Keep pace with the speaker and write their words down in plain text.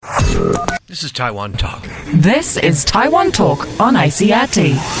This is Taiwan Talk. This is Taiwan Talk on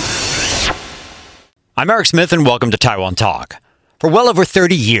ICRT. I'm Eric Smith, and welcome to Taiwan Talk. For well over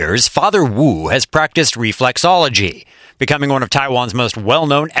 30 years, Father Wu has practiced reflexology, becoming one of Taiwan's most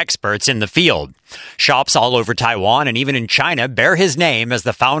well-known experts in the field. Shops all over Taiwan and even in China bear his name as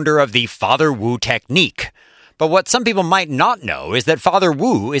the founder of the Father Wu technique. But what some people might not know is that Father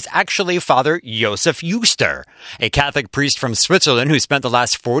Wu is actually Father Josef Yuster, a Catholic priest from Switzerland who spent the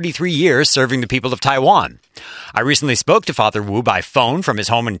last 43 years serving the people of Taiwan. I recently spoke to Father Wu by phone from his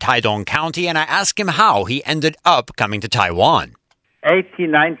home in Taidong County, and I asked him how he ended up coming to Taiwan. 80,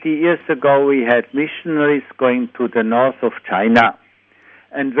 90 years ago, we had missionaries going to the north of China.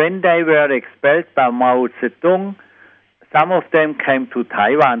 And when they were expelled by Mao Zedong, some of them came to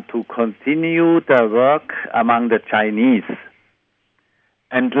Taiwan to continue their work among the Chinese.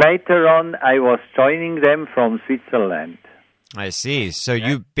 And later on, I was joining them from Switzerland. I see. So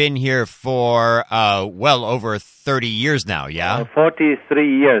you've been here for well over 30 years now, yeah?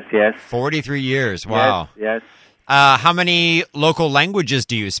 43 years, yes. 43 years, wow. Yes. How many local languages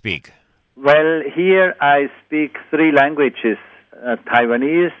do you speak? Well, here I speak 3 languages,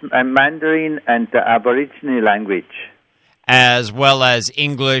 Taiwanese, Mandarin, and the Aborigine language. As well as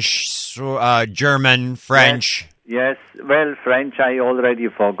English, German, French. Yes. Well, French I already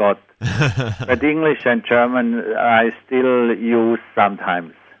forgot. But English and German I still use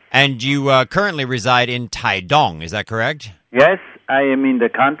sometimes. And you currently reside in Taidong, is that correct? Yes, I am in the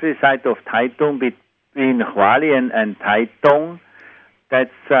countryside of Taitung between Hualien and Taitung.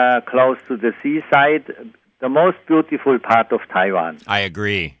 That's close to the seaside, the most beautiful part of Taiwan. I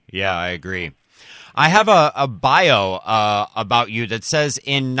agree. Yeah, I agree. I have a bio about you that says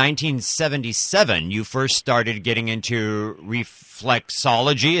in 1977 you first started getting into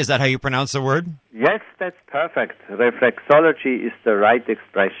reflexology. Is that how you pronounce the word? Yes, that's perfect. Reflexology is the right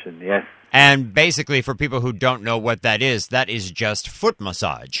expression, yes. And basically, for people who don't know what that is just foot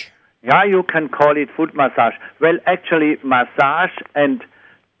massage. Yeah, you can call it foot massage. Well, actually, massage and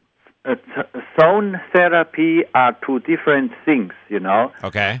zone therapy are 2 different things, you know.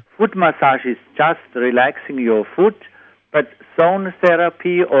 Okay. Foot massage is just relaxing your foot, but zone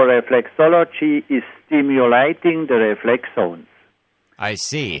therapy or reflexology is stimulating the reflex zones. I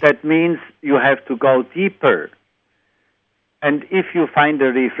see. That means you have to go deeper. And if you find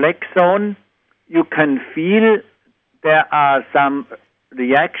a reflex zone, you can feel there are some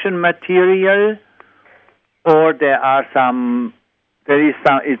reaction material or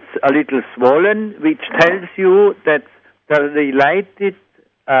it's a little swollen, which tells you that the related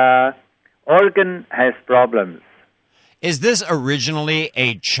organ has problems. Is this originally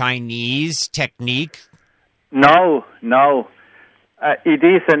a Chinese technique? No. It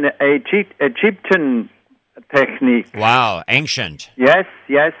is an Egyptian technique. Wow, ancient. Yes,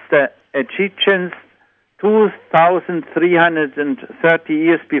 the Egyptians, 2,330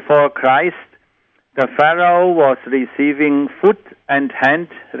 years before Christ, the pharaoh was receiving foot and hand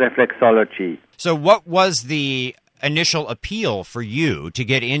reflexology. So what was the initial appeal for you to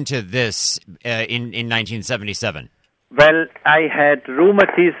get into this in 1977? Well, I had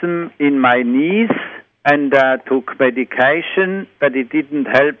rheumatism in my knees and took medication, but it didn't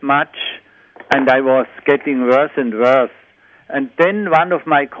help much, and I was getting worse and worse. And then one of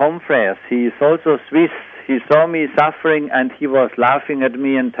my confreres, he is also Swiss, he saw me suffering and he was laughing at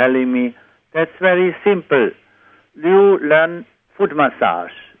me and telling me, "That's very simple. You learn foot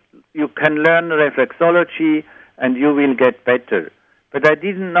massage. You can learn reflexology and you will get better." But I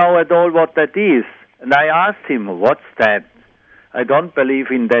didn't know at all what that is. And I asked him, "What's that? I don't believe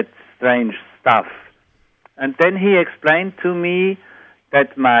in that strange stuff." And then he explained to me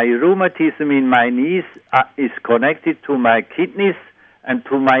that my rheumatism in my knees is connected to my kidneys and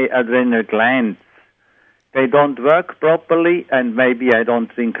to my adrenal glands. They don't work properly, and maybe I don't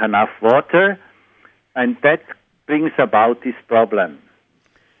drink enough water, and that brings about this problem.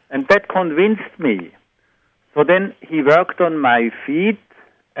 And that convinced me. So then he worked on my feet,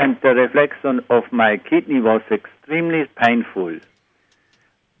 and the reflection of my kidney was extremely painful.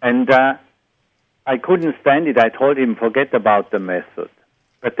 And I couldn't stand it. I told him, forget about the method.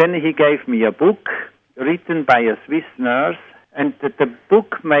 But then he gave me a book written by a Swiss nurse, and the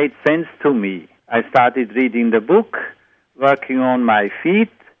book made sense to me. I started reading the book, working on my feet,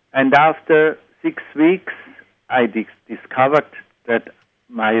 and after 6 weeks, I discovered that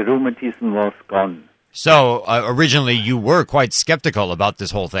my rheumatism was gone. So, originally you were quite skeptical about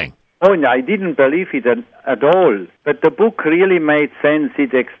this whole thing. Oh, no, I didn't believe it at all. But the book really made sense.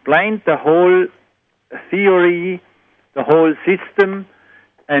 It explained the whole theory, the whole system,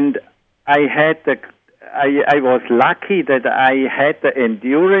 and I had I was lucky that I had the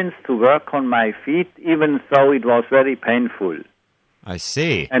endurance to work on my feet, even though it was very painful. I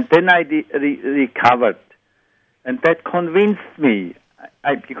see. And then I recovered. And that convinced me,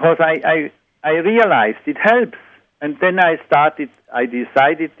 because I realized it helps. And then I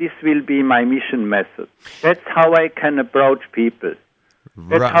decided this will be my mission method. That's how I can approach people.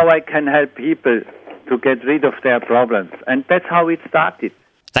 That's how I can help people to get rid of their problems. And that's how it started.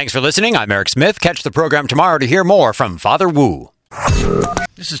 Thanks for listening. I'm Eric Smith. Catch the program tomorrow to hear more from Father Wu.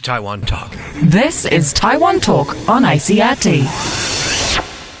 This is Taiwan Talk. This is Taiwan Talk on ICRT.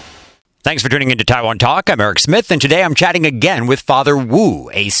 Thanks for tuning into Taiwan Talk. I'm Eric Smith, and today I'm chatting again with Father Wu,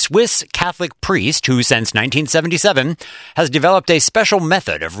 a Swiss Catholic priest who, since 1977, has developed a special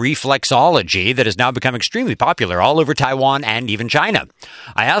method of reflexology that has now become extremely popular all over Taiwan and even China.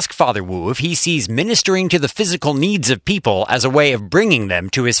 I asked Father Wu if he sees ministering to the physical needs of people as a way of bringing them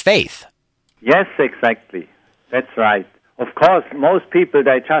to his faith. Yes, exactly. That's right. Of course, most people,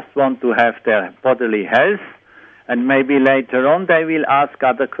 they just want to have their bodily health, and maybe later on they will ask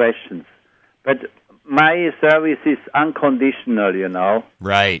other questions. But my service is unconditional, you know.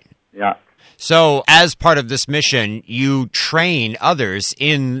 Right. Yeah. So, as part of this mission, you train others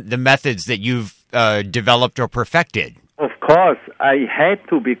in the methods that you've developed or perfected. Of course, I had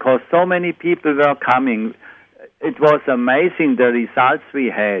to, because so many people were coming. It was amazing, the results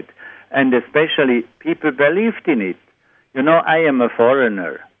we had. And especially, people believed in it. You know, I am a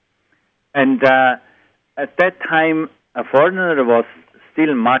foreigner. And at that time, a foreigner was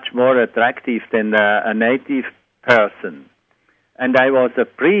still much more attractive than a native person. And I was a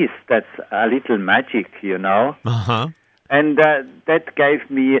priest. That's a little magic, you know. Uh-huh. And that gave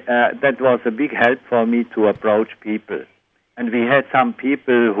me, that was a big help for me to approach people. And we had some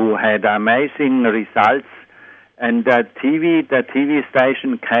people who had amazing results. And the TV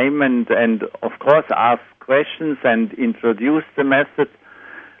station came and of course asked questions and introduced the method.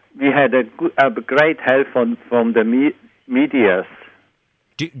 We had a great help from the media.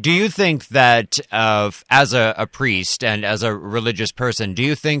 Do you think that as a priest and as a religious person, do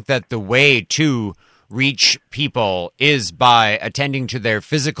you think that the way to reach people is by attending to their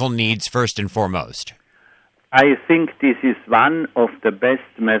physical needs first and foremost? I think this is one of the best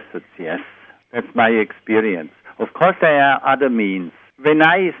methods, yes. That's my experience. Of course, there are other means. When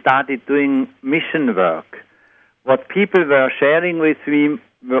I started doing mission work, what people were sharing with me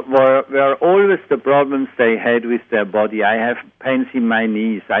were always the problems they had with their body. I have pains in my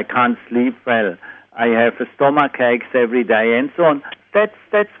knees. I can't sleep well. I have stomach aches every day, and so on.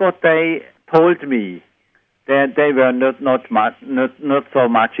 That's what they told me. They were not so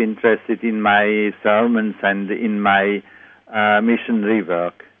much interested in my sermons and in my missionary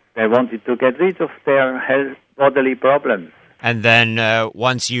work. They wanted to get rid of their bodily problems. And then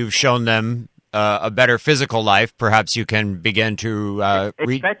once you've shown them a better physical life, perhaps you can begin to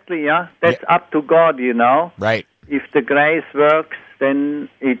exactly, yeah. That's up to God, you know. Right. If the grace works, then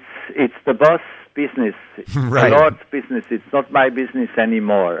it's the boss business. It's right. The Lord's business. It's not my business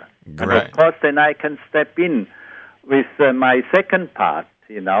anymore. Right. And of course, then I can step in with my second part,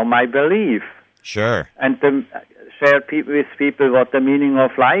 you know, my belief. Sure. And share with people what the meaning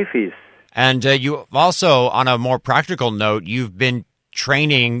of life is. And you also, on a more practical note, you've been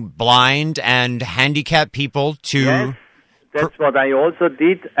training blind and handicapped people to... Yes, that's what I also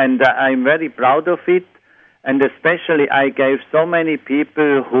did, and I'm very proud of it. And especially I gave so many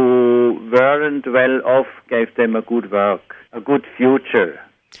people who weren't well off, gave them a good work, a good future,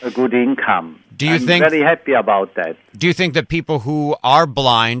 a good income. I'm very happy about that. Do you think that people who are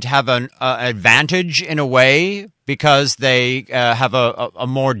blind have an advantage in a way because they have a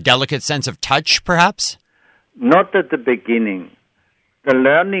more delicate sense of touch, perhaps? Not at the beginning. The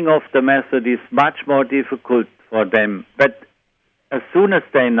learning of the method is much more difficult for them. But as soon as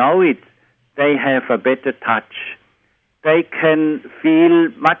they know it, they have a better touch. They can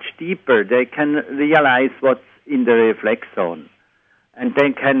feel much deeper. They can realize what's in the reflex zone. And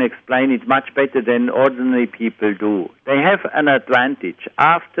they can explain it much better than ordinary people do. They have an advantage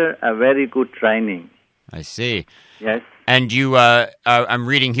after a very good training. I see. Yes. And you, I'm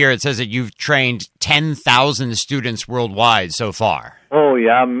reading here, it says that you've trained 10,000 students worldwide so far. Oh,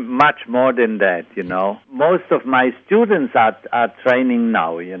 yeah, much more than that, you know. Most of my students are training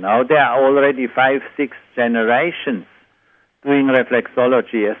now, you know. There are already 5, 6 generations doing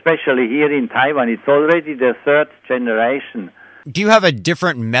reflexology, especially here in Taiwan. It's already the 3rd generation. Do you have a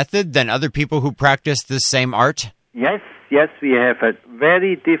different method than other people who practice this same art? Yes, we have a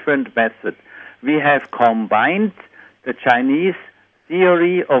very different method. We have combined the Chinese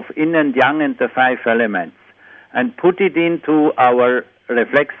theory of yin and yang and the 5 elements and put it into our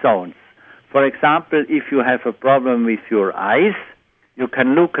reflex zones. For example, if you have a problem with your eyes, you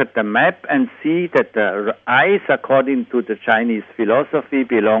can look at the map and see that the eyes, according to the Chinese philosophy,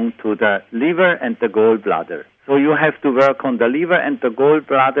 belong to the liver and the gallbladder. So you have to work on the liver and the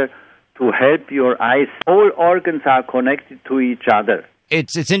gallbladder to help your eyes. All organs are connected to each other.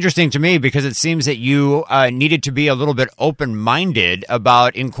 It's interesting to me because it seems that you needed to be a little bit open-minded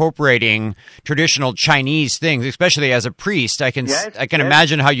about incorporating traditional Chinese things, especially as a priest. I can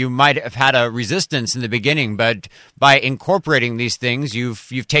imagine how you might have had a resistance in the beginning, but by incorporating these things,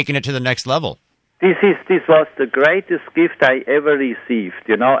 you've taken it to the next level. This was the greatest gift I ever received.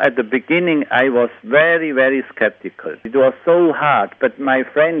 You know, at the beginning I was very, very skeptical. It was so hard, but my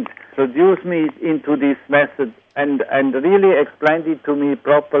friend introduced me into this method and really explained it to me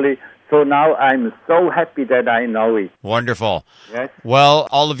properly. So now I'm so happy that I know it. Wonderful. Yes. Well,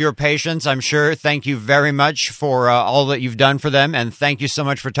 all of your patients, I'm sure, thank you very much for all that you've done for them, and thank you so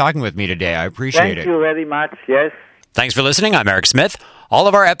much for talking with me today. I appreciate it. Thank you very much, yes. Thanks for listening. I'm Eric Smith. All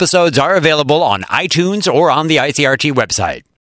of our episodes are available on iTunes or on the ICRT website.